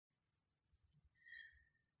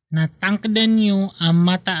natangkadan niyo ang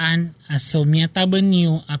mataan aso miyataban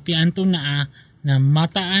niyo api anto naa na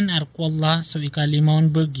mataan arko Allah so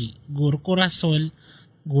ikalimawon bagi. Gur ko rasol,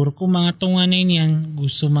 gur ko mga tunganay niyan,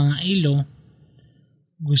 gusto mga ilo,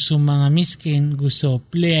 gusto mga miskin, gusto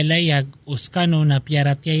plealayag, uskano na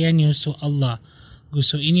piaratiayan niyo so Allah.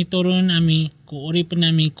 Gusto inituron nami, kuuri pa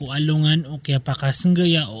nami ku alungan o kaya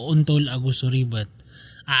pakasenggaya o untol agusto ribat.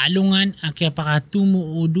 Aalungan a kaya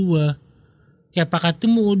pakatumu o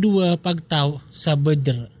dua pagtaw sa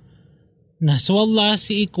Badr. Naswalla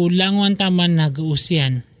si iku langwan taman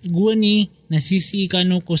nag-uusyan. Guwani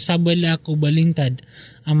nasisiikano ko sabala ko balintad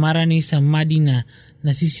amarani sa Madina.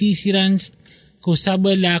 Nasisisiran ko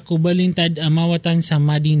sabala ko balintad amawatan sa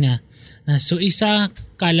Madina. So isa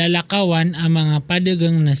kalalakawan ang mga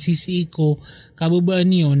padagang nasisiiko kababaan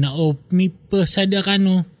niyo na mipasada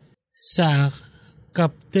kano sa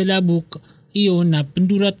kaptalabuk iyo na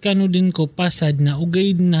pendurat kano din ko pasad na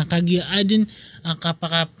ugay na kagiaadin ang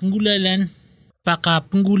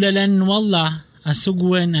pakapenggulalan wala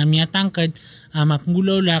asuguan amyatangkad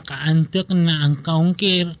mapenggulaw ka antek na ang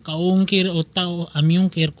kaungkir o tao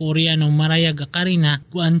amyungkir koreano marayag akarina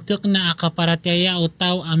ku antek na akaparataya o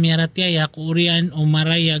tao amyarataya korean o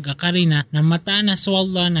marayag akarina na mataan na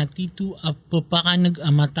swalla na titu papakanag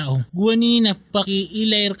amatao. Guwani na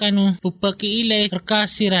pakiilayr kano papakiilayr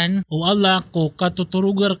kasiran o Allah ko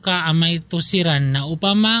katuturugar ka amay tusiran na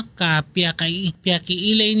upama ka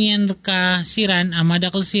piyakiilay niyan kasiran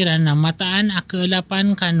amadakal siran na mataan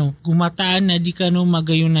akalapan kano gumataan na di kano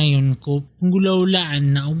magayunayon ko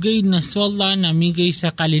punggulaulaan na ugay na swalla na migay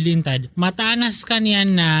sa kalilintad. Mataanas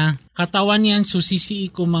kanyan na katawan yan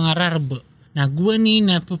susisi ko mga rarbo. Nagwani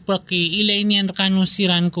na papakiilay niyan kano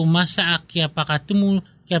siran ko masa akya pakatumu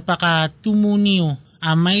niyo.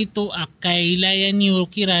 May to akailayan niyo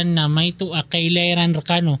kiran na may to akailayan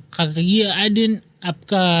rakano. Kagaya adin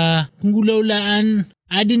apka punggulaulaan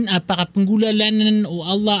adin apakapenggulalanan o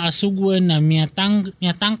Allah asugwan na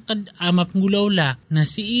miyatangkad mapenggulawla na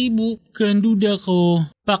si ibu kanduda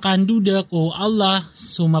ko Allah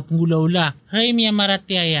sumapenggulawla. Hay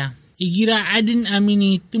miyamaratyaya. Igira adin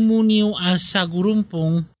amini tumuniw sa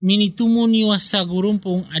gurumpong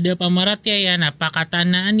ada pamaratyaya na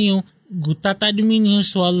pakatanaan niyo gutatadmin niyo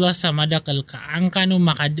swalla sa madakal ka ang kano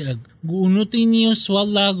makadaag. Guunutin niyo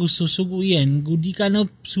swalla gususuguyan gudi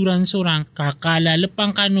kano suran-surang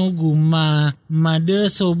kakalalapang kano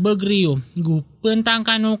madaso bagriyo gupentang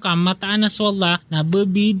kano kamataan na swalla na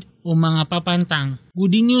babid o mga papantang.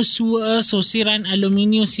 Gudi niyo suwa so siran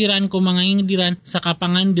aluminyo siran ko mga ingdiran sa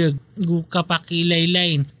kapangandag gu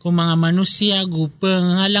kapakilaylain ko mga manusya gu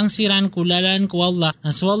pangalang siran kulalan ko Allah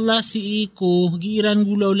naswalla si iko giiran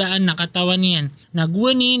gulaulaan na katawan niyan.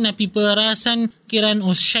 Nagwani napiparasan kiran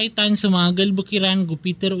o syaitan sumagal bukiran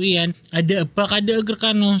gupiter iyan ada pakadaagar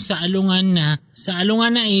kano sa alungan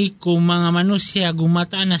na iko mga manusya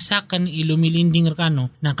gumataan na sakan ilumilinding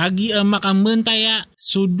kano nakagi makambentaya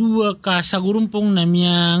sudua ka sa gurumpong na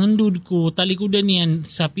miyangandud ko talikudan yan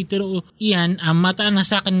sa Peter iyan mataan na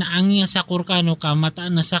sakan na angya sa kurkano ka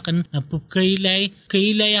mataan na sakan na pupkailay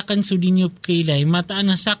akan sudinyop kailay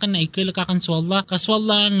mataan na sakan na ikalakakan swalla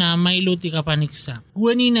kaswalla na mailot ikapaniksa.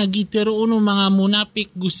 Guwani na gitero uno mga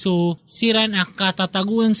munapik gusto siran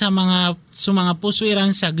akatataguan sa mga puso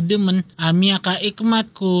iran sa gdemen amya ka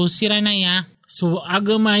ikmat ko siranaya so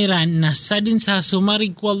agamayran na sadin sa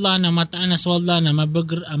sumarig ko Allah na mataan na swalla na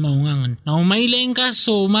mabagar amaungangan. Na umaylaing ka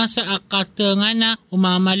so masa akatangana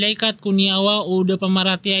umamalaikat kuniawa o da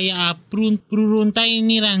pamaratyaya pruruntay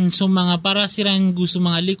niran so mga parasiran gusto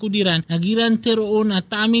mga likudiran nagiran teroon at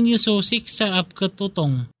taamin niyo so siksa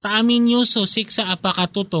apkatutong. Taamin niyo so siksa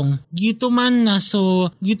apakatutong. Gito man na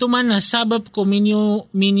sabab ko minyo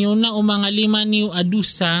na umanga lima niyo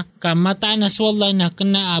adusa ka mataan na swalla na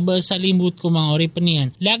kena aba sa limbut ko mga oripanian.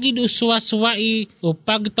 Lagi do suwa-suwai o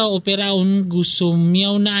pagtaw operaon gusto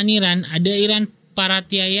miyaw na aniran ada iran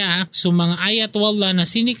paratiyaya so mga ayat wala na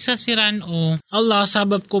siniksa siran o Allah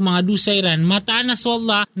sabab ko mga dusairan mataan na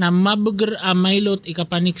swalla na mabagar mailot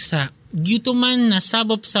ikapaniksa. Gito man na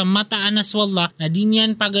sabab sa mataan na swalla na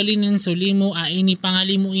dinyan pagalinin so limo ini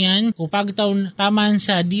pangalimu yan o pagtaon taman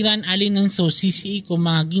sa diran alinan so sisi ko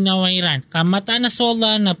mga ginawairan kamataan na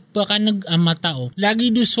swalla na pakanag matao.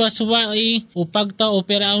 Lagi duswa-suwai o pagtao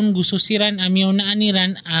operaon gusto siran amyaw na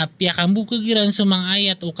aniran piakambukagiran sa mga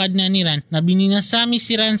ayat o kadna niran na bininasami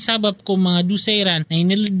siran sabab ko mga dusairan na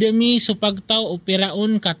inalidami so pagtao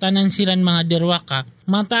operaon katanan siran mga derwaka.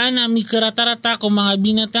 Mataan na mikarata-rata ko mga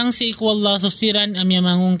binatang si ikwalla so siran amya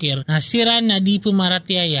mangungkir na siran na di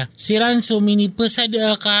pumaratyaya. Siran so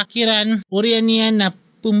minipasada ka kiran orian niyan na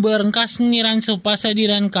pemberengkas niran so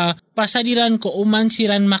pasadiran ko uman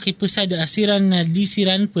siran makipesada asiran na di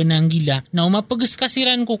siran penanggila. Na umapagas ka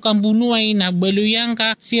siran ko kambunuay na baluyang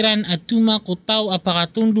ka siran at tuma ko tao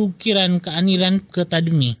apakatundog kiran kaaniran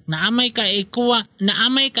katadmi. Na amay ka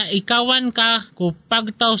ikawan ka ko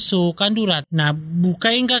pagtaw so kandurat. Na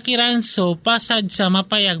bukayin ka kiran so pasad sa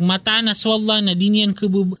mapayag mataan as wallah na dinyan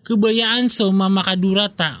kebayaan so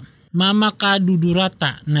mamakadurata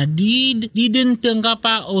na didenteng ka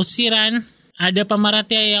pa o siran ada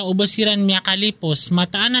pamaratiaya o basiran miya kalipos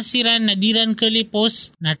mataan na siran na diran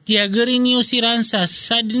kalipos na tiagarin niyo siran sa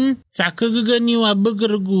sadin sa kagagan niyo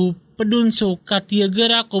abagargu pedunso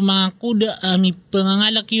katiagara ko mga kuda ami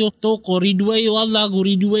pangangalak yo to ko ridway yo Allah gu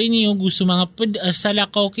ridway niyo gusto mga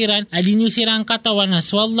salakaw kiran adin niyo sirang katawan na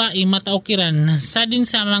swalla imataw kiran sadin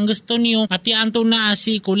sa mga gusto niyo ati anto na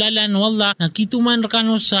asi kulalan wala nakituman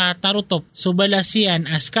kano sa tarutop so balasian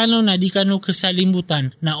askano na di kano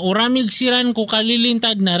kasalimbutan na oramig siran ko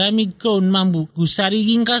kalilintad na ramig kaon mambu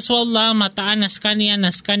gusariging ka swalla mataan askanian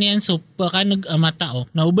so pakanag amatao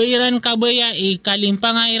na ubayiran kabaya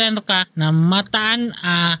kalimpangairan ka na mataan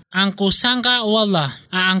angkusang ka wala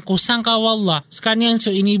skanian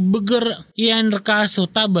so inibeger iyan raka so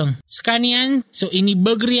tabang skanian so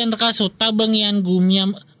inibeger iyan raka so tabang iyan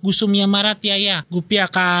gusumya maratiaya gupya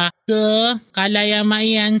ka kalayama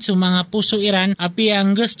iyan so mga puso iran api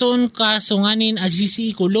ang gaston ka sunganin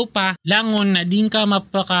azisi ikulupa langon na din ka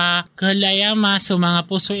mapaka kalayama so mga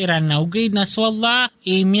puso iran na ugay na swalla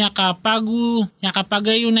miya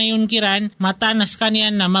kapagayo na yun kiran matanas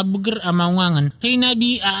kanian na mabuger amaungangan hey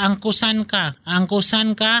nabi aangkusan ka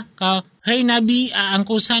Hey Nabi,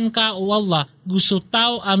 aangkusan ka o Allah, gusto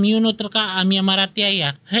tao amyunot ka amya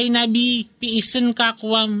maratiaya. Hey Nabi, piisen ka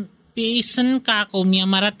ko miya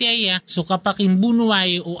maratiaya, so kapaking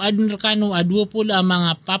bunuay o adun rakano adwa pula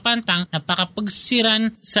mga papantang na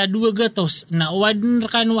pakapagsiran sa 2 gatos na o adun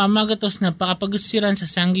rakano mga gatos na pakapagsiran sa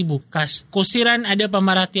sanggibo. Kas kusiran ada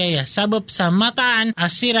pamaratiaya, sabab sa mataan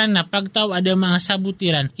asiran na pagtaw ada mga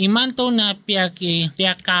sabutiran. Imanto na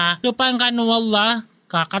piyaka depan kanu Allah,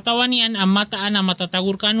 kakatawan niyan ang mataan na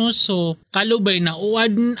matatagur kano so kalubay na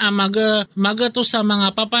uad magatos sa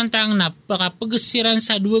mga papantang na pakapagasiran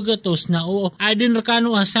sa 2 gatos na o adin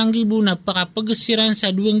rakano ang sanggibo na pakapagasiran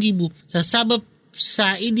sa 2 gibo sa sabab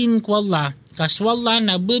sa idin kwalla kaswalla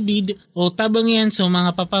na babid o tabang yan sa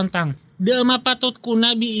mga papantang. Da mapatot ko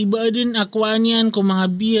nabi ibaadin akwaan yan ko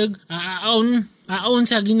mga biyag aon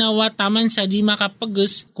sa ginawa taman sa di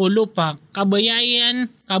makapagas ko lupa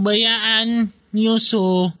kabayaan niyo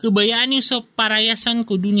so parayasan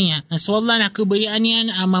ko dunia. Naswalla na kabayaan yan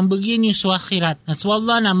mambagyan niyo so akhirat.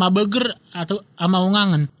 Naswalla na mabager at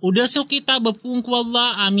amaungangan. Uda so kita bapung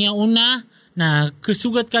kwalla amya una na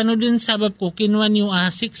kesugat kano din sabab ko kinwa niyo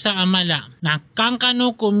siksa amala. Na kang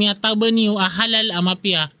kano ko miyataba niyo halal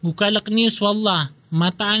amapia. Bukalak niyo swalla.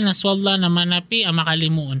 Mataan na swalla na manapi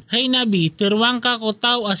makalimuon. Hey Nabi, terwang ka ko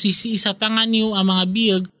tao asisi sa tangan niyo mga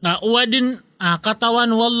biyag uwadin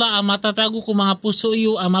katawan wala matatago ko mga puso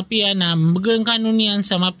iyo mapia na magang kanunian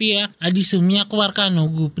sa mapia adi sumyakwar kano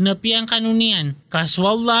pinapiang kanunian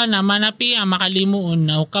kaswalla na manapi makalimuon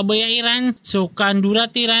na kabayairan so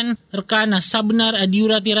kanduratiran erka na sabnar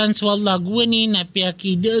adiuratiran swalla guwani na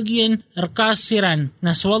piakidagyan erka siran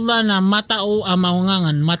na swalla na matao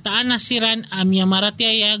maungangan mataan na siran amya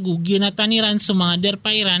maratiaya ginataniran so mga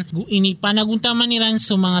derpairan ini panaguntamaniran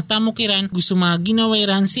so mga tamukiran gusto mga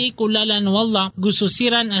ginawairan si ikulalan wala gusto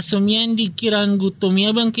siran asumyandi kiran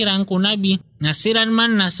gutumyabang kiran ko nabi na siran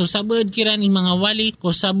man na susabad kiran mga wali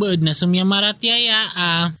ko sabad na sumyamaratiaya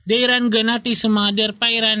dairan ganati sa mga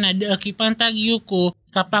derpairan na akipantagyo ko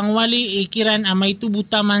kapangwali ikiran may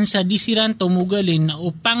tubutaman sa disiran tumugalin na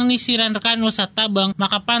upang nisiran rakano sa tabang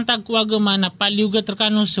makapantag kuagama na paliugat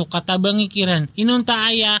rakano so katabang ikiran. Inunta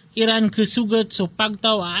aya iran kesugat so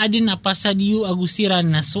pagtaw adin apasadiyo agusiran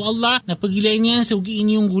na so Allah na pagilay niyan so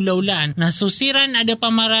giinyong gulaulaan na susiran ada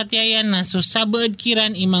pamaratiayan na so sabad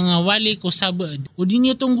kiran mga wali ko sabad. O din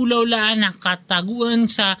nyo tong gulaulaan na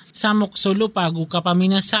kataguan sa samok solo pago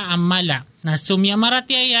kapaminasa amala. Na sumya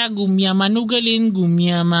maratiaya gumya manugalin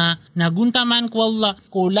gumya naguntaman ko Allah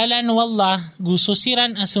ko lalan wala gusto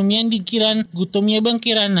siran asumyan dikiran gutomya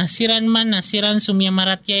bangkiran na siran man na siran sumya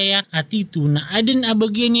maratiaya at ito na adin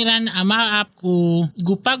abagyan niran amaap ko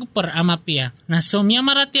gupagper amapya na sumya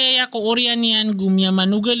maratiaya ko orian yan gumya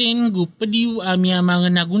manugalin gupadiw amya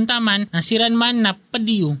mga naguntaman na siran man na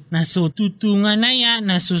padiw na so tutungan na ya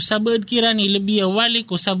na so sabad kiran ilabiya wali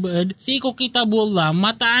ko sabad si ko kita bola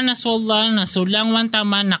mataan na swalla na sulangwan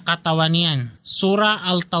tama nakatawan yan. Surah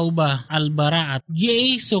Al-Taubah Al-Bara'at.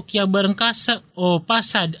 Giyay so kya barangkas o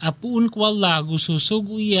pasad apuun ko Allah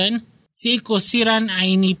gususugo yan. Si ko siran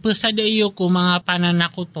ay ni pesadayo ko mga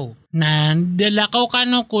pananakoto. Na dalakaw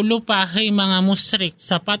kano ko lupahay mga musrik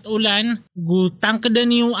sapat ulan gutang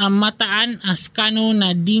kadaniyo ang mataan as kano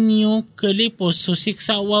na dinyo kalipos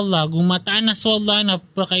susiksa wala gumataan as wala na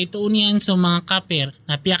pakaituunian sa mga kapir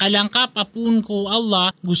na piyakalangkap apun ko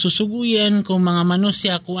Allah gususuguyan ko mga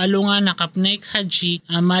manusya ko alunga nakapnaik haji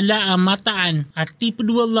amala ang mataan at tipid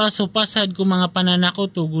wala so pasad ko mga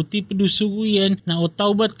pananakoto gutipid suguyan na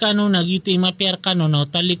utawbat kano nagyutoy mapiyar kano na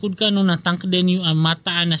utalikod kano na tangkadaniyo ang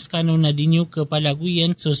mataan as kano na dinyo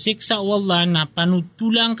kapalaguyan so siksa wala na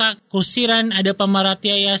panutulang ka kusiran ada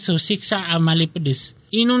pamaratyaya so siksa amalipedes.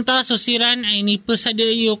 Inunta so siran ay ni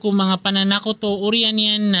pesadayo ko mga pananakoto urian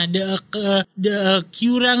yan na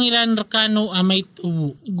kiurang iran rekano amay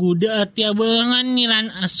tubo. Guda at yabangan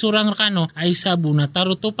niran asurang rekano ay sabu na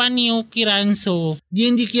tarutupan niyo kiran so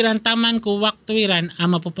diyan di kiran taman ko waktu iran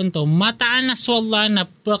ama papunto. Mataan na swalla na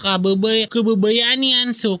kababayaan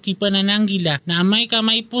yan so kipanananggila na amay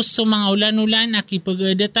kamay pus so mga ulan-ulan at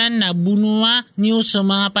kipagadatan na bunua niyo so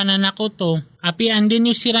mga pananakoto. Api ande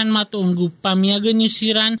niyo siran matoon gu pamiyagan niyo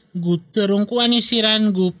siran gu terungkuan niyo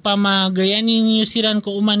siran gu pamagayan niyo siran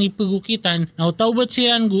ko umani pegukitan na utawbat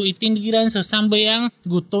siran gu itindigiran so sambayang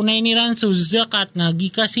gu tunay niran so zakat na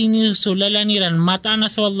gikasi niyo so lalaniran mata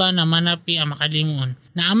na sa wala na manapi ang makalimuon.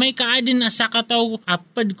 Na amay kaadin asa kataw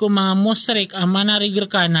apad ko mga musrik ang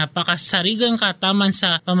manarigir ka na pakasarigang ka taman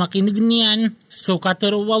sa pamakinig niyan so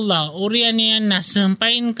katero wala urian niyan na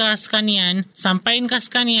sampain ka skanian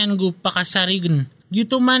gu pakasarigan.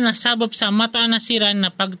 Dito man nasabab sa mata na siran na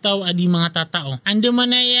pagtaw adi mga tatao. Ando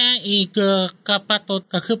manaya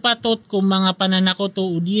kakapatot ko mga pananakoto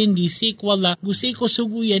udiyan di sikwala gusi ko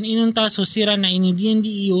suguyan inunta so siran na inidiyan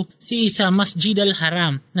di iyo si isa Masjid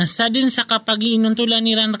al-Haram. Nasadin sa kapag-iinuntulan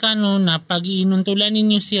ni Rankano na pag-iinuntulan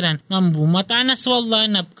ninyo siran mambu mata na swalla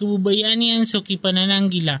na kabubayaan yan so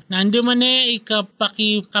kipanananggila. Na ando manaya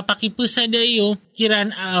kapakipusada iyo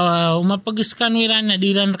kiran umapagiskan wiran na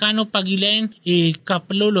diran kano pagilain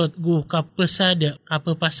kapalulot gu kapapasada.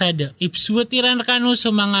 Ipsuatiran kano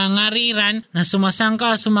sa mga ngariran na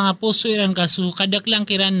sumasangka sa mga puso iran kaso kadaklang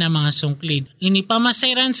kiran na mga sungklid. Ini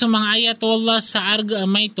pamasairan sa mga ayat wallah sa arga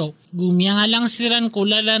amay to. Gumiyanga lang siran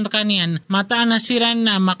kulalan kanian mata na siran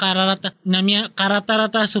na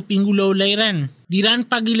karatarata so pinggulaw layran. Diran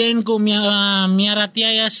pagilain ko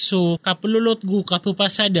miaratyaya so kapululot gu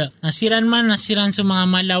kapupasada. Nasiran so mga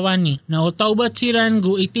malawani. Na utawbat siran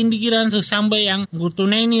gu itindigiran so sambayang gu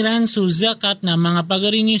tunay niran so zakat na mga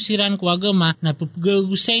pagarinyo siran ko agama na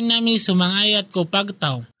pupagagusay namin so mga ayat ko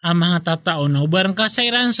pagtaw. Ang mga tatao na ubarang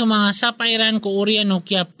kasairan so mga sapairan ko urian o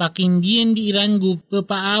kya pakindian di iran gu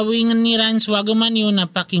papaawingan niran so agaman yun na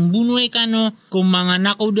pakimbunuay kano kung mga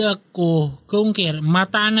nakuda ko kungkir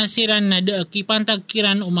mataan na siran na kipantag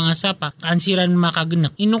kiran o mga sapa kansiran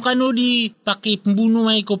makaganak. Inukano di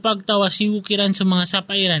pakimbunuay ko pagtawa siukiran sa mga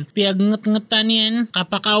sapairan piagnget-ngetan yan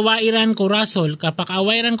kapakawairan ko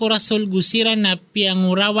rasol gusiran na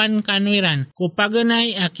piangurawan kanuiran ko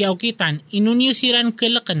paganay akyaw kitan inunyo siran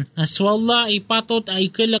kelak na swalla ipatot ay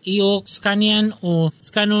kalak iyo skanian o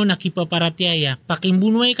skano nakipaparatiaya.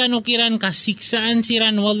 Pakimbunuay kanukiran kasiksaan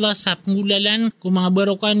siran wala sa pangulalan kung mga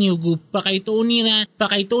barokan yu gu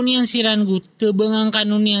pakaitunian siran gu tebangang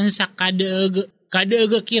kanunian sa kadaag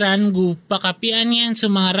kiran gu pakapian yan sa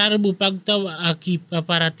mga rarbu pagtawa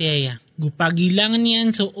akipaparatiaya. Gupagilangan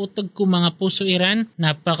yan so utag ko mga puso iran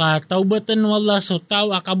napakataubatan wala so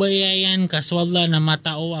tao akabayayan kaswala na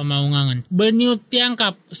matao amaungangan. Banyo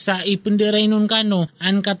tiyangkap sa ipenderay nun kano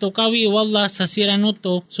an katukawi wala sa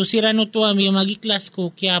siranuto so siranuto ami magiklas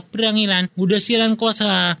ko kaya prangiran muda siran ko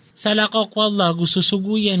sa lakaw wala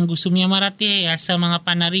gususuguyan gusumyamaratiya sa mga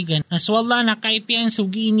panarigan na swala na kaipian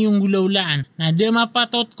sugiin yung gulaulaan na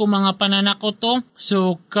demapatot ko mga pananakoto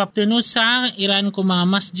so kapteno sa iran ko mga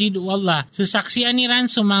masjid wala sasaksian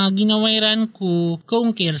niran sa mga ginawairan ko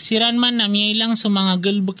kungkir siran man na miyailang sa mga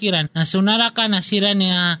galbukiran na sunara ka na sira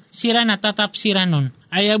na tatap siranon.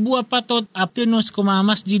 Ayabu apatot aptenos ko mga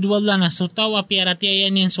masjid wala na sutaw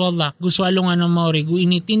apiaratiayan yan swalla guswalong ano maori gu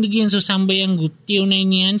initindigyan so sambayang gutiyo na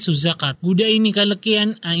iniyan so zakat. Guda ini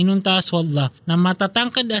kalakian inunta swalla na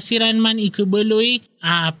matatangkad asiran man ikabaloy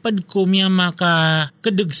apad ko miya maka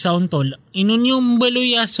kadag sa untol. Inon yung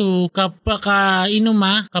baluya so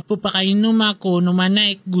kapakainuma ko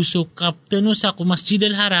numanaik gusto kaptano sa Masjid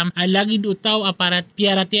al-Haram alagid utaw aparat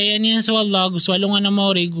piaratiayan niyan sa Allah gusto alungan na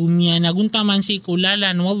maori gumya naguntaman si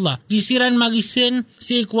ikulalan wallah. Disiran magisen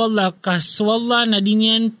si ikwallah kas wallah na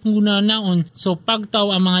dinyan puna naon so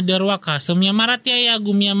pagtaw ang mga darwaka so miya maratiaya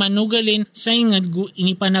gumya manugalin sa ingad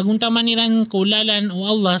inipanaguntaman niran kulalan o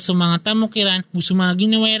Allah so mga tamukiran gusto mga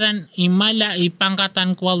ginawairan imala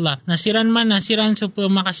ipangkatan ko Allah nasiran so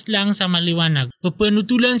pamakaslang sa maliwanag.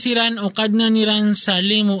 Papanutulan siran o kadna niran sa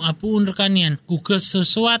limo apuun kanyan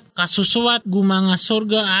kasusuwat gumanga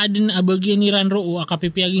sorga adin abagyan niran roo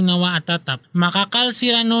akapipiyagin nawa atatap. Makakal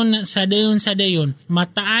siranon sa dayon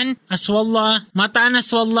mataan aswallah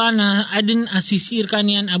na adin asisir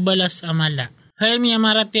kanyan abalas amala. Hay miya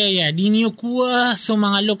maratiaya dinyo kuwa so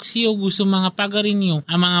mga loksiyo gusto mga pagarinyo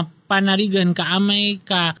ang mga panarigan kaamay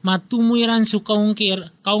ka matumuiran so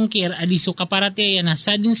kaungkir adiso kaparatiaya na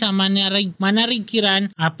sadin sa manarigiran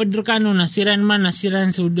padrkano nasiran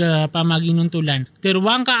suda pamaginuntulan.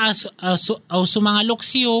 Terwang ka so mga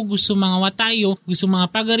loksiyo gusto mga watayo gusto mga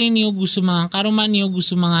pagarinyo gusto mga karumanyo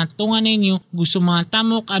gusto mga tunganinyo gusto mga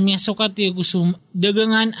tamok amya sokatyo gusto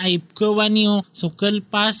dagangan ay kawanyo so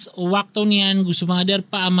kalpas o wakto niyan gusto mga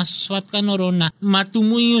darpa masuswat kanoron na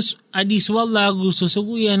matumuyos adis wala gusto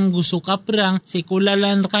suguyan gusto kaprang si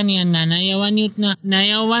kulalan kanyan na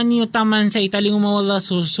nayawan niyo taman sa italing umawala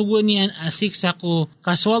so suguan niyan asiksa ko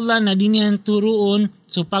kaswala na dinyan turuon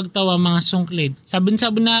so pagtawa mga sungklid. Sabon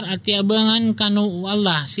sa benar at tiabangan kano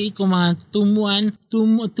Allah si iko mga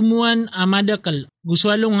tumuan amadakal.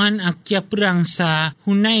 Guswalungan akya perang sa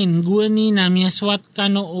Hunain guwani na miyaswat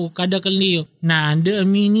kano o kadakal niyo na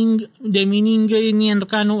daminingay niyan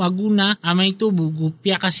kano aguna amay tubo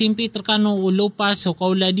gupya kasimpi terkano o lopas o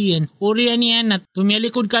kauladian. Uriyan niyan at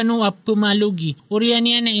tumialikod kano at pumalugi. Uriyan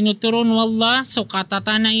niyan na inuturon wallah so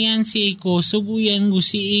katatana yan si iko suguyan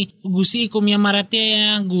gusi iko miya marataya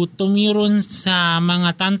tumiron sa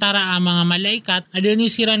mga tantara ang mga malaikat ada ni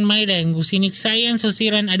siran mayreng gusiniksayan so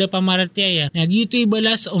siran ada pamarataya nagyutoy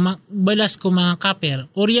balas ko mga kaper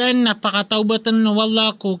oryan napakataubatan na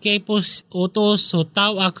wala ko kay pos otos so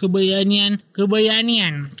tao kebayaan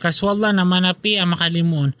yan kaswala na manapi ang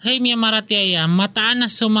makalimuon hay miya marataya mataan na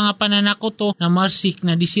so mga pananakoto na marsik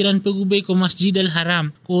na disiran pagubay ko Masjid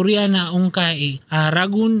al-Haram oryan na ungkay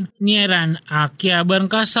ragun niyaran kya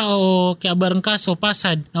barangkaso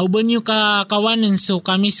pasad na uban nyo kakawanan so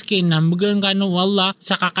kamiskin na magang kano wala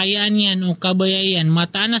sa kakayaan yan o kabayayan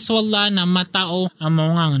mataanas wala na matao ang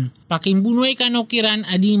maungangan. Pakimbunuay kano kiran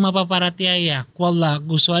adi mapaparatiaya wala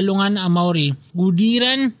gusto alungan amauri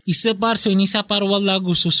gudiran isapar so inisapar wala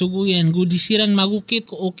gusto suguyan gudisiran magukit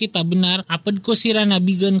ko o kita benar apad ko siran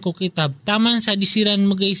nabigan ko kitab taman sa disiran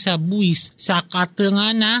magay sa buwis sa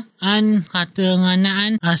katenganaan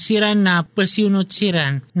siran na pasyunot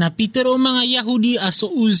siran na Peter o mga Yahudi aso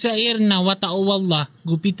Uzair na watao wala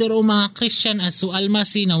Peter o mga Christian aso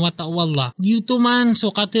Almasi na watao wala dito man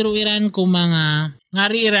so katero iran ko mga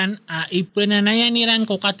ngariran ipananayan niran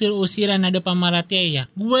ko katiro siran ada pamaratiaya.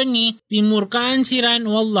 Guwani timurkaan siran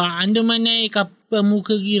wallah andaman na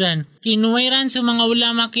ikapamukagiran. Kinuwairan sa mga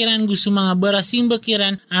ulama kiran gusto mga barasimba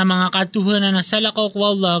kiran ang mga katuhanan na salakaw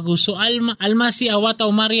wallah gusto almasi awataw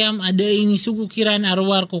Maryam ada inisugo kiran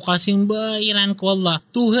arwar ko kasing bairan ko wallah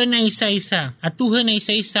Tuhan ay isa-isa at Tuhan ay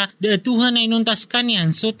isa-isa da Tuhan ay nuntas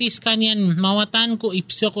kanyan sotis kanyan mawatan ko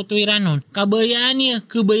ipsa ko tuiranon kabayaan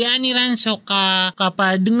niran so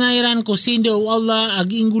kapadengairan ko sindaw Allah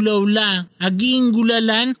aging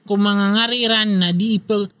gulalan ko mga ngariran na di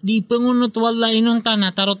pangunot wallah inuntan na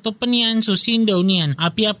tarotopan niyan so sindaw niyan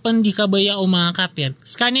apiapan di kabaya o mga kapir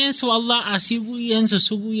skanian so Allah asiguyan so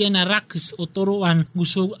suguyan na rakis o turuan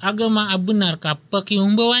gusto agama abenar ka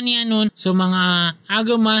pakiumbawan niyan nun so mga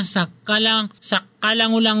agama sa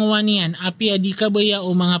kalangulanguan niyan apia di kabaya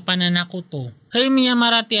o mga pananakoto. Hay miya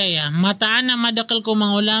maratiaya, mataan na madakal ko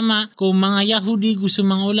mga ulama, ko mga Yahudi, gusto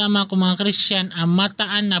mga ulama, ko mga Christian,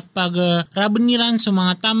 mataan na pagrabniran sa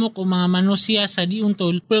mga tamok o mga manusia sa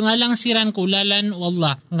diuntol, pangalang siran ko lalan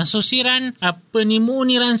wallah. Nasusiran,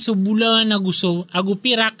 panimuniran sa bulawan na gusto,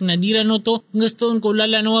 agupirak na dirano to, gustoon ko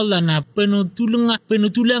lalan wallah na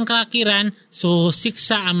penutulang kakiran, so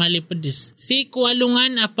siksa amalipadis. Si ko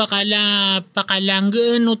alungan,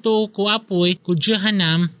 pakalanggaan no to ko apoy, ko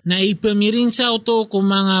jahanam, na ipamirin sa auto ko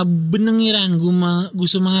mga benengiran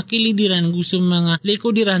gusto mga kilidiran gusto mga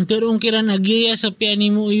likodiran terong kiran agyaya sa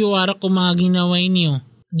piani mo uyuar ko mga ginawa niyo.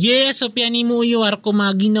 Gyaya sa piani mo uyo ar ko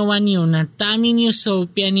mga ginawa niyo na tamin niyo sa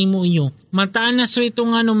piani mo uyo. mataan na so ito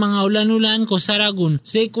nga no mga ulan-ulan ko saragun.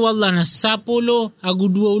 Siko Allah na 10 agu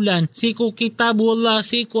 2 ulan. Siko kitab Allah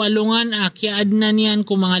siko alungan akiad na niyan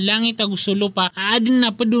ko mga langit agu sulupa. Aadin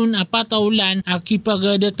na padun apataulan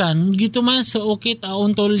akipagadatan. Gito man sa okit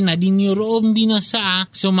auntol na dinyuroom binasa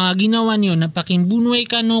so mga ginawa niyo na pakimbunuay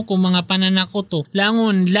kano ko mga pananakoto.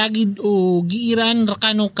 Langon lagid o giiran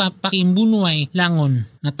rakano ka pakimbunuay langon.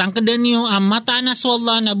 Natangkadan niyo ang mataan na so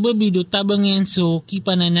Allah na babido tabangyan so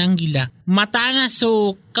kipanananggila. Mataan na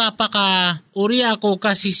so kapaka uri ako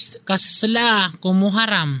kasla ko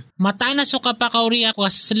muharam. Mataan na so kapaka uri ako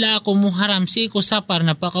kasla ko muharam si ko sapar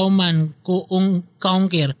na pakauman ko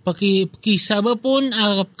kaungkir. Pakisaba pun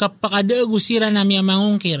kapakadaag usira na miya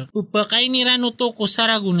mangungkir. Upakay niran to ko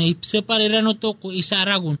saragun na ipsapariran to ko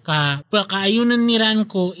isaragun. Pakayunan niran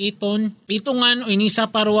ko iton nga inisa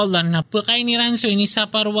parwalan na pakay niran so inisa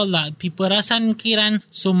parwala piparasan kiran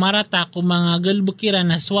so marata ko mga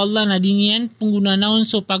galbukiran na swalla na dinian pungguna naon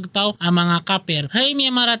so pagtaw ang mga kaper. Hay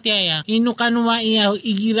miya maratiaya inu kanwa iya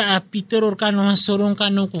igira piteror kano surong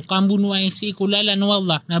kano ko kambunuwa si ikulala no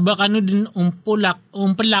wala na baka no din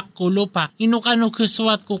umpelak ko lupa. Inu kano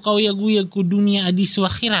keswat ko kauyag-uyag ko dunia adis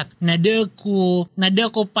wakhirat. Nada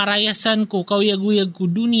ko parayasan ko kauyag-uyag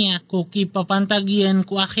ko dunia ko kipapantagian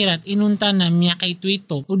ko akhirat inunta na miya kay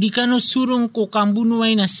ito. O di kano surong ko kambunuwa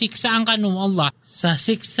na siksa ang kano Allah. Sa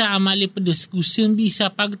siksa amali pedes gusimbi sa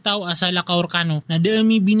pagtaw asala kaor kano na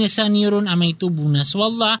dami binasa niron amay tubo na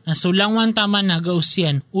swalla na sulangwan taman na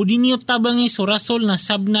gausyan. O diniyot tabangi so rasol na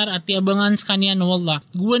sabnar at iabangan sa kanyan wala.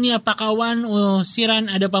 Guwa niya pakawan o siran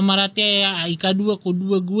ada pamaratyaya ikadua ko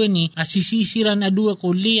dua guwa ni asisisiran adua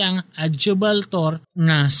ko liyang at Jabal Tor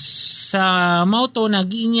na sa mauto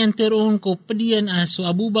nagiinyan teroon ko pedian aso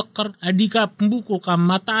Abu Bakar adika pembuko ka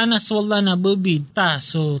mataan na swalla na babid ta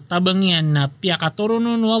so tabangyan na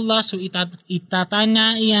piyakaturunon wala so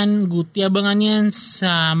itatana yan gutiabangan yan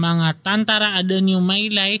sa mga tantara ada niyo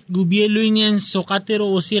maylay gubieloy niyan so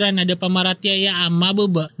katero o siran ada pamaratyaya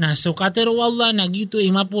mababa na so katero wala nagito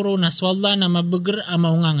imapuro na swalla na mabager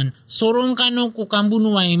amaungangan sorong kano ko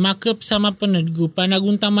kambunuay makap sa mapanad gu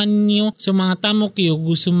panaguntaman niyo sa mga tamok yo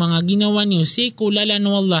gu sa mga ginawa niyo si kulala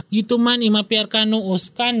no wala ito man imapiar kano os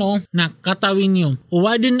kano na katawin niyo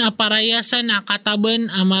uwadin aparayasan na kataban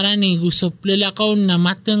amarani gu sa plalakaw na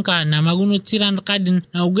mateng ka na magunot siran kadin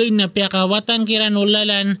na ugay na piyakawatan kiran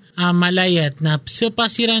ulalan malayat na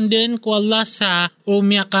sepasiran din ko Allah sa o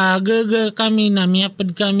miyakagaga kami na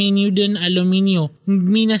miyapad kami niyo din aluminyo.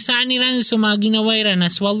 Minasaan niran sa mga ginawairan na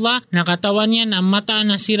swalla nakatawan yan ang mata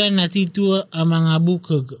na siran na titua ang mga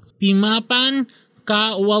bukag. Pimapan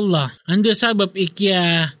ka wala. Anda sabab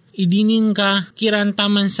ikya idinin ka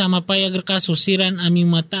kirantaman sa mapayag ka susiran aming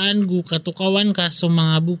mataan gu katukawan ka sa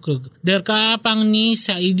mga bukag. Darkaapang ni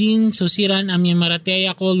sa idin susiran aming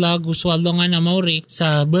maratyaya ko lagu swalongan na mauri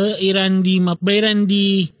sa bairan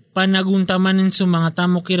di panaguntamanin sa mga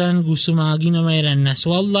tamukiran gusto mga ginamairan na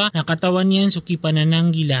swalla na katawan yan suki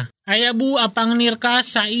panananggila. Ayabu apang nirka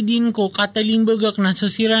sa idin ko katalimbagak na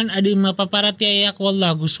susiran aday mapaparatiayak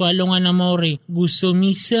wala guswalongan na mauri. Gusto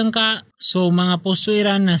misang ka so mga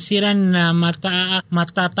posuiran na siran na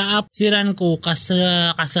matataap siran ko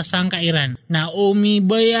kasasangkairan. Na o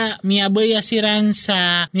miyabaya siran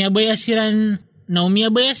na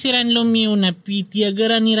umiyabaya siran lumiyo na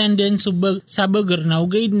pitiagaran niran din sa bagar na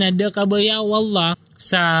ugaid na da kabaya wala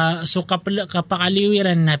sa so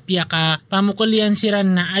kapakaliwiran na piyaka pamukulian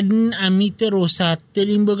siran na adin amitero sa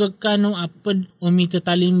talimbagag kano apad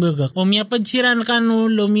umitatalimbaga. Umiyapad siran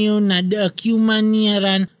kano lumiyo na da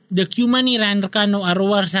kumaniran kano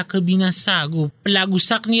arwar sa kabinasago.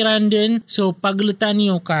 Palagusak niran din so paglutan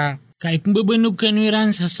niyo ka. Kahit mababanog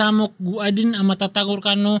kanwiran sa samok guadin ang matatagor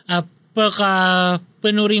kano paka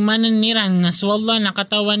penurimanan niran na swalla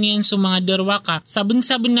nakatawan niyan so mga darwaka. Saben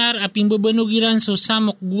sa benar aping babanugiran so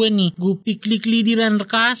samok guwani gupikliklidiran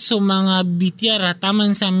ka so mga bityara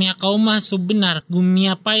taman sa miya kauma so benar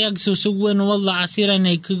gumiyapayag so suguan wala asiran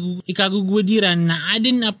na ikagugwadiran na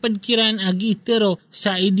adin apadkiran agi itero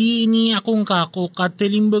sa idi ini akong ka ko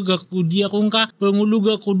katalimbaga ko di akong ka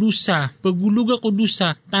paguluga ko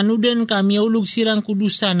dusa tanudan ka miyaulog sirang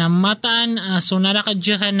kudusa na mataan so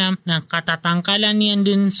narakadyahanam na katatangkalan niya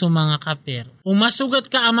din sa mga kaper. Umasugat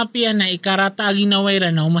ka amapian na ikarata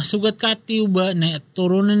aginawairan na umasugat ka tiuba na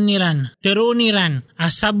turunan niran.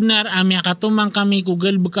 Asabnar amya katumang kami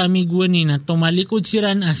kugal kami guwani na tumalikod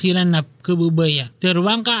siran asiran na kabubaya.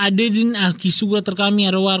 Terwang ka ade din kisugat kami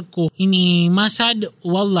arawar ko ini masad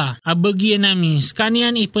wala abagyan namin.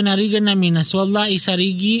 Skanian ipanarigan namin na swalla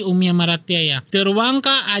isarigi umya maratyaya. Terwang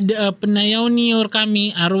ka ada penayaw niyor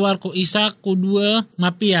kami arawar ko isa kudua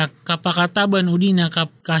mapiak kapakataban udina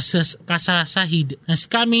kasasahid. Nas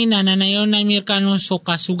kami nananayaw na mirkano so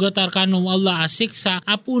kasugatar kano Allah asiksa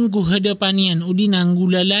apun ku hadapan yan o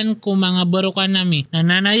dinanggulalan ko mga barokan nami.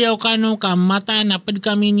 Nananayaw kano ka mata napad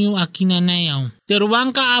kami niyo akinanayaw.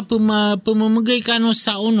 Terwang ka pumamagay kano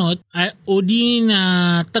sa unot o di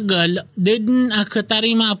na tagal din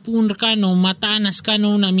akatarima apun kano mataanas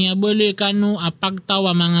kano na miyabali kano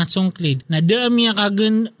apagtawa mga songklid. Nadaam miya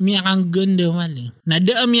kang ganda wali.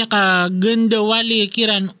 Nadaam miya ka ganda wali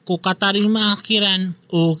kiran ko katarima akiran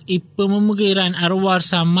o ipamamagayran arwar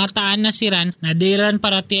sa mataan na siran na dairan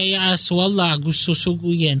para tiyaya aswala gusto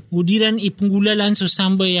suguyan. Gudiran ipunggulalan so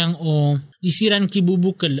sambayang o disiran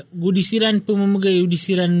kibubukal, gudisiran pumamagay o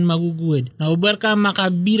disiran maguguwid. Naubar ka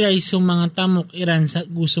makabiray so mga tamok iran sa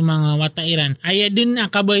gusto mga watairan. Aya din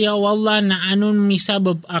akabaya Allah na anon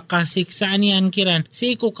misabab akasiksaan yan kiran.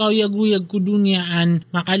 Si ko kawyaguyag ko dunyaan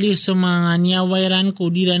makalis so mga niyawairan ko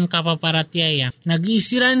diran kapaparatyaya.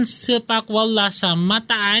 Nag-isiran sa pakwalla sa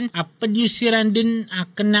mataan apad yusiran din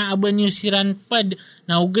akanaaban yusiran pad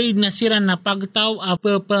na ugaid na siran na pagtaw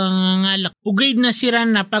apa pangalak. Ugaid na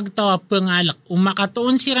siran na pagtaw apa pangalak.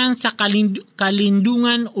 Umakatoon siran sa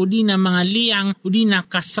kalindungan o di na mga liyang o di na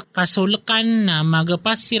kasulakan na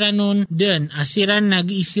magapas siranon den asiran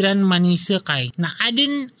nag-isiran manisakay. Na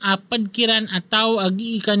adin apad kiran ataw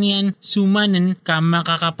agi-ikan yan sumanen ka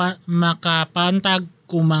makapantag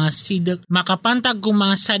kung mga sidak, makapantag kung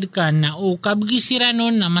mga sadkan na o kabgi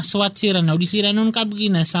siranon na maswat siran o di siranon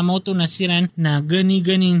kabgi na sa moto na siran na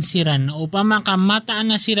gani-ganing siran o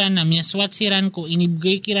pamakaamataan na siran na miyaswat siran ko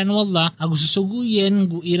inibgay kiran wala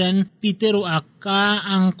agususuguyen guiran pitero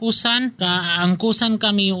kaangkusan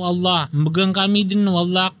kami o Allah magang kami din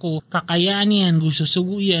wala ko kakayaan yan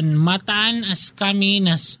gususuguyen mataan as kami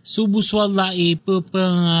nas subus wala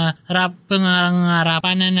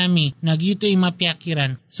pangarapan na nami nagyuto'y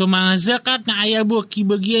mapiakiran. So mga zakat na ayabo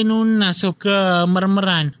kibagyan nun na so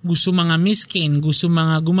kamarmaran gusto mga miskin, gusto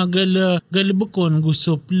mga gumagalabukon,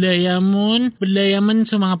 gusto pelayaman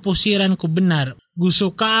sa mga posiran ko benar.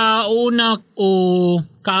 Gusto kauna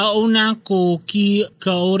ko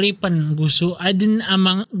kauripan gusto adin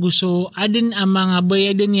amang mga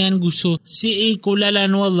bayadan yan gusto si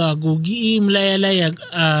kulalan wala gugi mlayalayag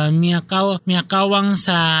miyakawang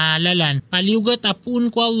sa lalan paliugat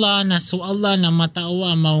apun ko Allah na so Allah na matao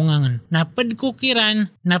maungangan napad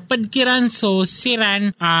kiran so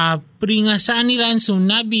siran pringasaan nilan so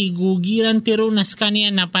nabi gugiran tero nas kanya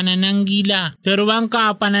na panananggila teruang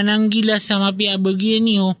ka panananggila sa mapiabagyan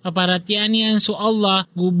niyo paparatian niyan so Allah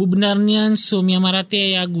gububenar niyan so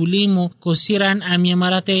miyamarateya gulimo ko siran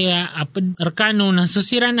miyamarateya apad arkano na so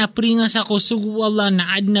siran pringas ako sugu Allah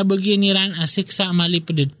na ad na bagyan niran asiksa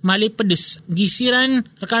malipedes gisiran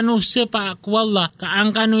arkano sepa ko Allah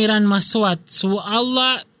kaangkano iran maswat so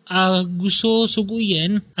Allah gusto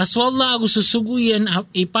suguyan aswalla gusto suguyan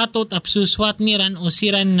ipatot apsuswat niran o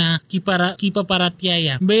siran na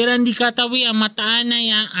kipaparatyaya bayran di katawi mataan na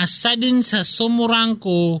ya asadin sa sumurang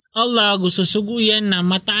ko Allah gusto suguyan na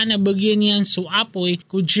mataan na bagyan yan so apoy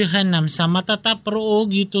kudyahanam sa matatapro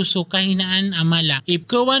gito so kahinaan amala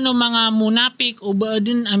ipkawan o mga munapik o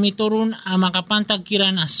baadin amiturun makapantag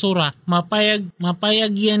kiran asura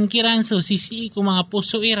mapayag yan kiran so sisi ko mga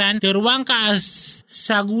puso iran terwang ka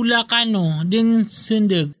sagula kano din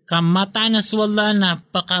sendag kamata na swalla na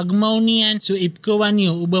pakagmaw niyan so ipkawan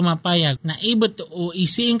niyo uba mapayag na ibet o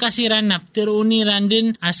isiing kasiran na pteruniran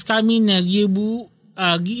din as kami nagyebu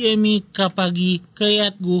giemi kapagi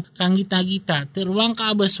kayat gu kang gita terwang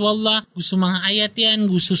kaabas wala gusto mga ayat yan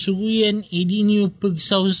gusto suguyan idi niyo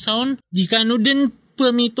pagsaw-sawn di kano din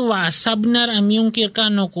pamituwa sabnar amyong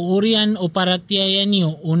kirkano ko urian o paratyayan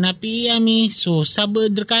niyo o napi ami so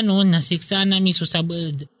sabad kano nasiksa nami so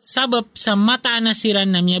sabad sabab sa mataan na siran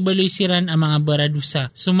na miyabaloy siran ang mga baradusa.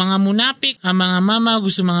 So mga munapik, ang mga mama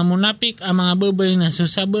gusto mga munapik, ang mga babay na so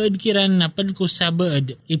sabad kiran na padko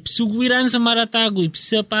sabad. Ipsugwiran sa maratago,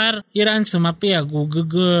 ipsapar, iran sa mapiago,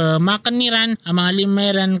 gagamakan niran, ang mga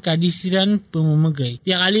limayran kadisiran pumumagay.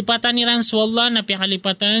 Piakalipatan niran sa Allah na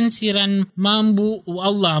piakalipatan siran mambu o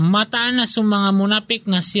Allah, mataan na sa mga munapik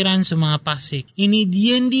na siran sa mga pasik.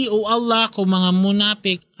 Inidiendi o Allah ko mga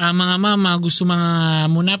munapik, ang mga mama gusto mga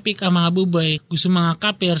munapik ang mga bubay gusto mga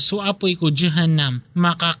kaper so apoy ko jahannam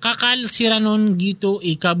makakakal siranon gito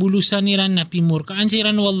ikabulusan niran na pimurkaan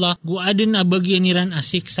siran wala guadin abagyan niran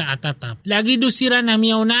asik sa atatap lagi do siran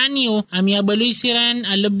amiyaw na aniyo amiya baloy siran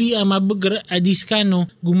alabi mabagar adiskano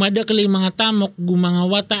gumadakli mga tamok gumanga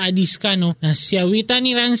wata adiskano na siyawitan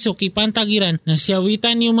niran so kipantagiran na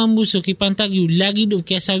siyawitan niyo mambuso kipantagyo lagi do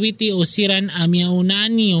kaya sawiti o siran amiyaw na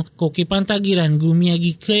aniyo ko kipantagiran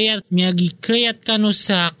gumiyagi gikayat kano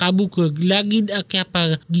sa kabukag lagid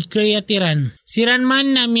akyapa gikayatiran. Siran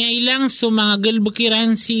man na ilang so mga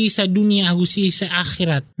galbakiran si sa dunia si sa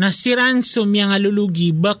akhirat. Nasiran so mga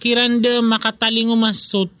lulugi bakiran de makatalingumas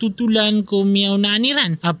so tutulan ko miyaw na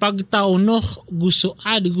aniran. Apag tao Noh gusto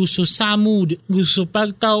Ad gusto Samud gusto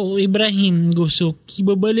pagtao Ibrahim gusto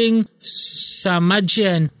kibabaling sa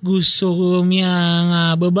Madyan gusto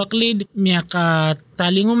miya babaklid miya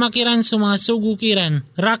talingo makiran sa mga sugukiran,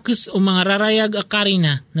 rakus o mga rarayag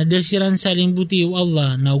akarina, na dasiran sa limbuti o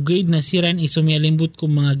Allah, na ugaid na siran isumyalimbut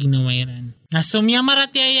kong mga ginawairan. Na sumya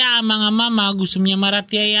maratiaya mga mama, gusumya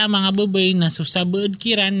maratiaya mga babay na susabad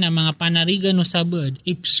kiran na mga panarigan o sabad.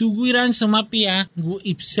 Ipsugiran sumapia, gu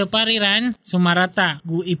ipsapariran, sumarata,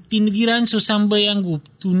 gu iptinigiran susambayang gu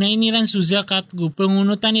tunay niran suzakat, gu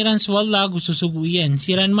pangunutan niran swalla gu susuguyan.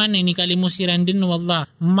 Siran man ay nikalimo siran din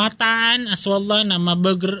wala. Mataan aswalla na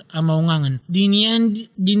mabagr amaungangan. Diyan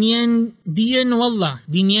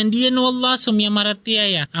wala sumya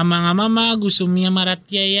maratiaya. Ang mga mama gusumya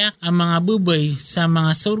maratiaya ang mga babay sa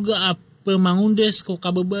mga surga at pamangundes ko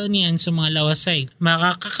kababaan niyan sa mga lawasay.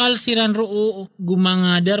 Makakakalsiran roo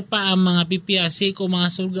gumangadar pa ang mga pipiasi ko mga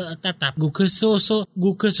surga at tatap.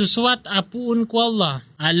 Gukasuswat apuun ko Allah.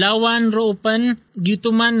 Alawan roopan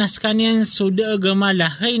gituman nas kanyan suda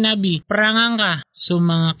agamala. Hay nabi, perangang ka so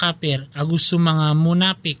mga kapir. Agus so mga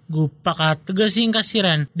munapik. Gupakatagasing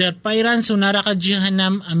kasiran. Darpairan so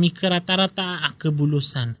narakadyahanam amikaratarata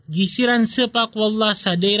akabulusan. Gisiran sepak wallah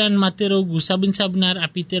sa dairan matero gusabin-sabnar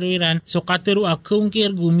apiteroiran. So katero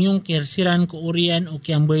akungkir gumyungkir siran ko urian o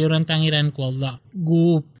kiyang bayoran tangiran ko Allah.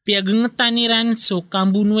 Piagangtaniran so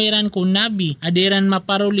kambunweran ko nabi aderan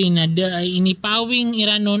maparuli na da ay inipawing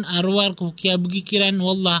iranon arwar ko kaya bugikiran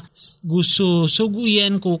wallah gusto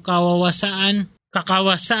suguyan ko kakawasaan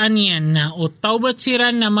yan na o taubat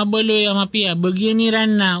siran na mabaloy ang mapia bagyan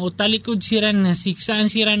niran na o talikod siran na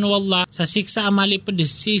siksaan siran wallah sa siksa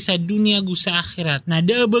amalipades sa dunia gu sa akhirat na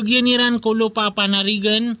da bagyan niran ko lupa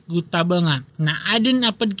panarigan gu tabanga na adin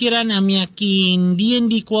apad kiran amyakin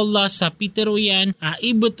diyan di ko Allah sa piteroyan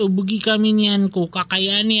ibot o bugi kami niyan ko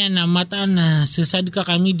kakayaan yan na mata na sasad ka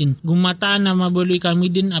kami din gumataan na mabaloy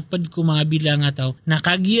kami din apad ko mga bilang ataw na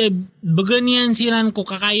kagiya bagan yan siran ko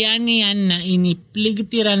kakayaan yan na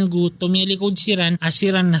pligitiran gu tumialikod siran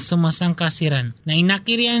asiran na sumasang kasiran. Na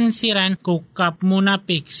inakirian siran ko kap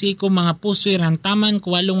munapik si ko mga pusoiran taman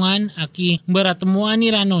ko walungan aki baratamuan ni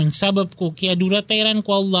ranon sabab ko kaya duratairan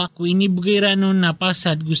ko Allah ko inibigay ranon na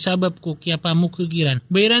pasad gu sabab ko kaya pamukugiran.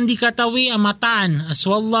 Bayran di katawi amataan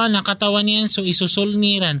aswallah na katawan yan so isusol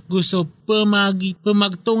niran gusto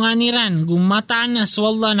pemagtungan niran gumataan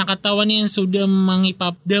aswallah na katawan yan so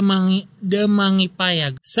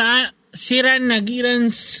damangipayag. Sa siran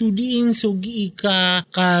nagiran sudiin sugi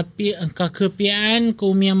kakepiaan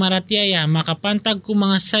ko miya maratiaya makapantag ko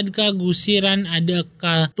mga sadka gusiran ada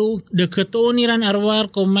deketooniran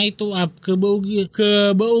arwar ko may tuap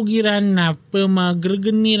kebaugiran na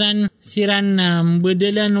pemagrgeniran siran na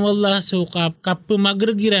bedelan wallah so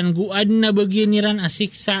kapemagrgiran guad na bagianiran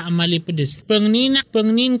asiksa amali pedes pengnin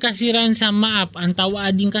kasiran sa maap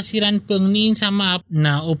antawa ading kasiran pengnin sa maap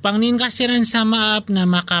na upangnin kasiran sa maap na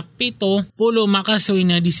makapit pulo makasoy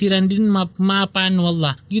na disiran din maapan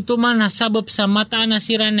wallah. Gito man nasabab sa mata na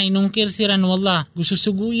siran na inungkir siran wallah. Gusto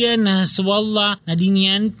suguyan na swallah na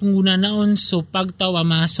dinyan pungguna naon so pagtawa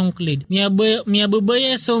masungklid. Miya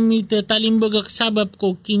babaya so mitatalim-bagak sabab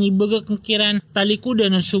ko kinibagak kiran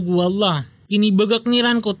talikudan na sugu wallah. Kinibagak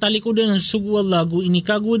niran ko talikudan ng sugwala gu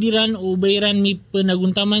inikagwa diran o bayran mi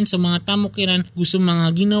panaguntaman sa mga tamukiran gusto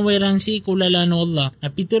mga ginawairan si ikulala no Allah.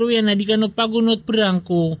 Napiteruyan na di ka no pagunot perang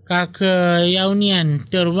ko kakayaw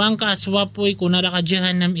niyan terwang ka aswapoy ko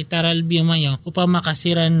narakadyahanam itaral biyamayaw upang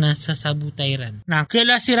makasiran na sa sabutayran. Na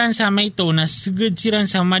kilasiran sa ito na sigad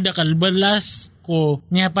siran sa madakal balas ko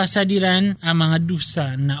niya pasadiran ang mga dusa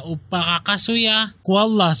na upakakasuya ko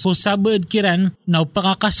Allah so sabad kiran na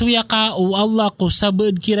upakakasuya ka o Allah ko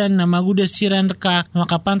sabad kiran na magudasiran ka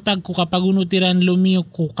makapantag ko kapagunutiran lumiyo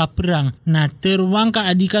ko kaprang na terwang ka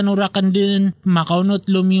adi kanurakan din makaunot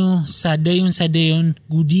lumiyo sa dayon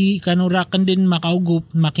gudi kanurakan din makaugup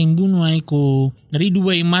makimbunway ko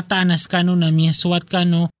ridway matanas kano na miyaswat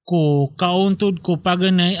kano ko kauntod ko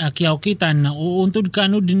paganay akyaw kitan na uuntod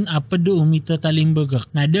kano din apado umita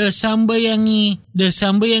talimbagak na dasambayangi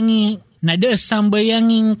Nadaas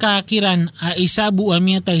sambayangin kakiran isabu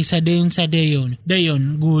amiyatay sa dayon.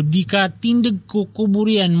 Dayon, di ka tindig ko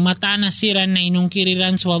kuburian mata na siran na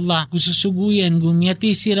inungkiriran sa Allah. Gususuguyan,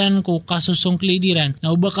 gumiyati siran ko kasusungklidiran.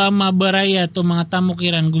 Na uba ka mabaraya to mga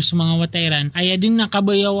tamukiran gusto mga watairan. Aya din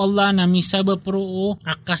nakabayaw Allah na misaba pro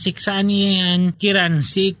akasiksaan niyan kiran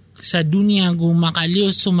sa dunia gu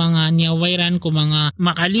makalios sa mga niyawairan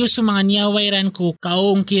ko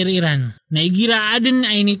kaong kiriran. Naigira adin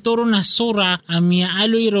ay nituro na sura amia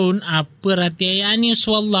aloy ron peratiayaan niyo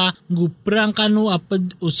sa Allah gu perang kanu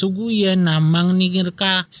apad usuguyan na mangnigir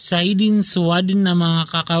ka sa idin suwadin na mga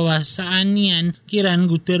kakawasaan niyan kiran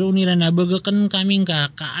gu teruniran na bagakan kaming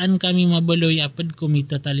kaan kami mabaloy apad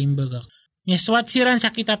kumita talimbagak. Nyaswat siran sa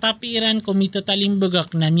kitatapiran kumita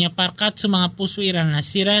talimbagak na niya parkat sa mga pusuiran na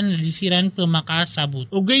siran pemakasabot.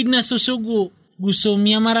 Ugay na susugo, gusto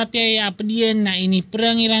miya maratiay apadiyan na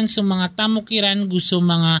iniperangiran sa mga tamukiran gusto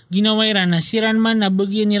mga ginawairan na siran man na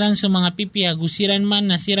bagyan niran sa mga pipiya gusiran man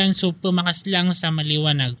na siran so pemakaslang sa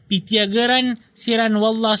maliwanag. Pitiagaran siran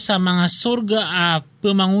wallah sa mga surga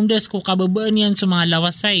pemangundas ko kababaan yan sa mga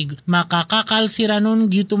lawasay. Makakakal siranon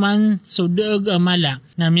gituman so daag amala.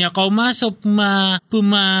 Na miya kaumasop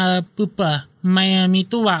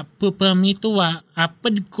pupamituwa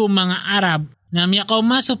apad ko mga Arab. Na miya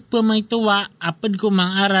kaumasop pamituwa apad ko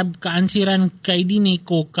mga Arab kaansiran kay dinay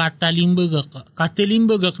ko katalimbagak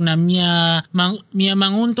na miya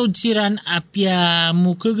manguntod siran apya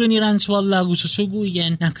mukaganiran swalla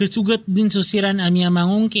gususuguyan na kasugat din so siran amya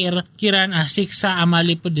mangungkir kiran asik sa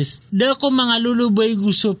amalipedes. Da ko mga lulubay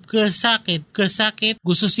gusop kasakit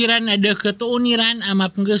gusto siran ada katuuniran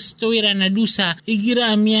amapnggastuiran na dusa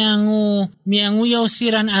igira miyanguyaw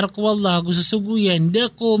siran arkwalla gususuguyan da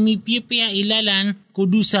ko mipipya ilalan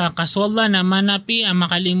kudusa kaswalla na manapi ang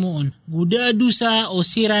makalimuon. Guda dusa o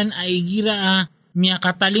siran ay gira miya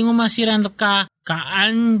katalingo masiran ka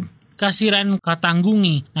kaan kasiran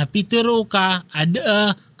katanggungi. Napitero ka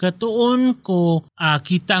ada katuon ko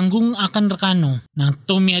kitanggung akan rekano. Nang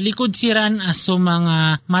tumialikod siran aso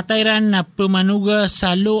mga matayran na pemanuga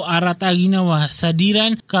salo arat aginawa sa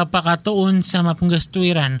diran kapakatuon sa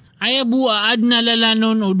mapanggastuiran. Ayabu aad na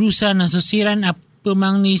lalanon o dusa na susiran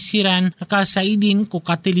pemangnisiran kasaidin ko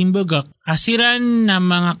katilimbagak. Asiran na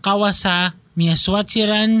mga kawasa miyaswat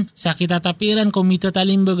siran sa kitatapiran kumita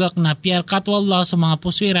talimbagak na piar katwallah sa mga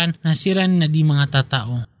puswiran na siran na di mga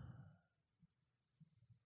tatao.